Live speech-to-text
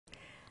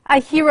A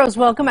hero's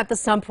welcome at the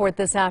Sunport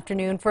this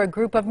afternoon for a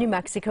group of New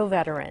Mexico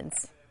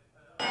veterans.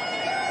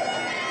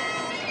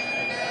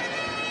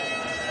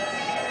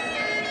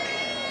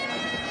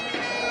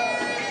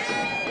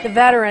 The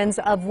veterans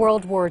of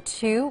World War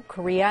II,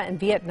 Korea, and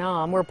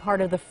Vietnam were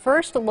part of the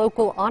first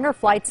local honor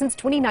flight since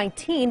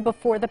 2019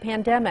 before the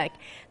pandemic.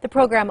 The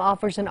program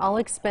offers an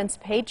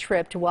all-expense-paid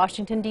trip to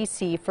Washington,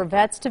 D.C. for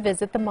vets to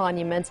visit the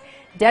monuments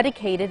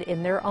dedicated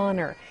in their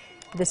honor.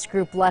 This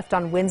group left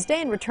on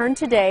Wednesday and returned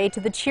today to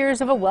the cheers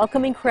of a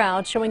welcoming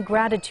crowd showing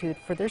gratitude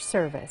for their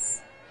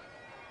service.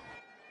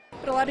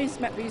 But a lot of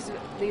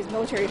these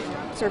military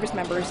service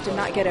members did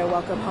not get a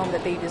welcome home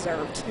that they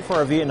deserved. For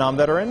our Vietnam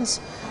veterans,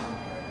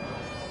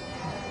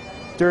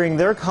 during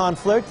their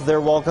conflict, their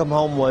welcome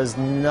home was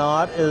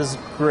not as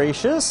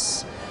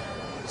gracious.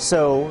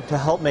 So to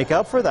help make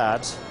up for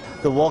that,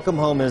 the welcome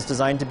home is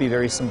designed to be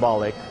very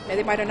symbolic.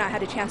 They might have not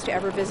had a chance to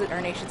ever visit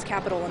our nation's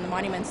capital and the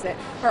monuments that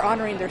are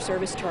honoring their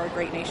service to our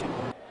great nation.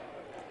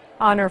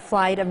 Honor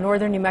Flight of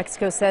Northern New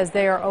Mexico says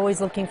they are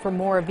always looking for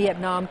more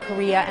Vietnam,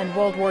 Korea, and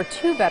World War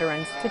II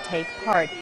veterans to take part.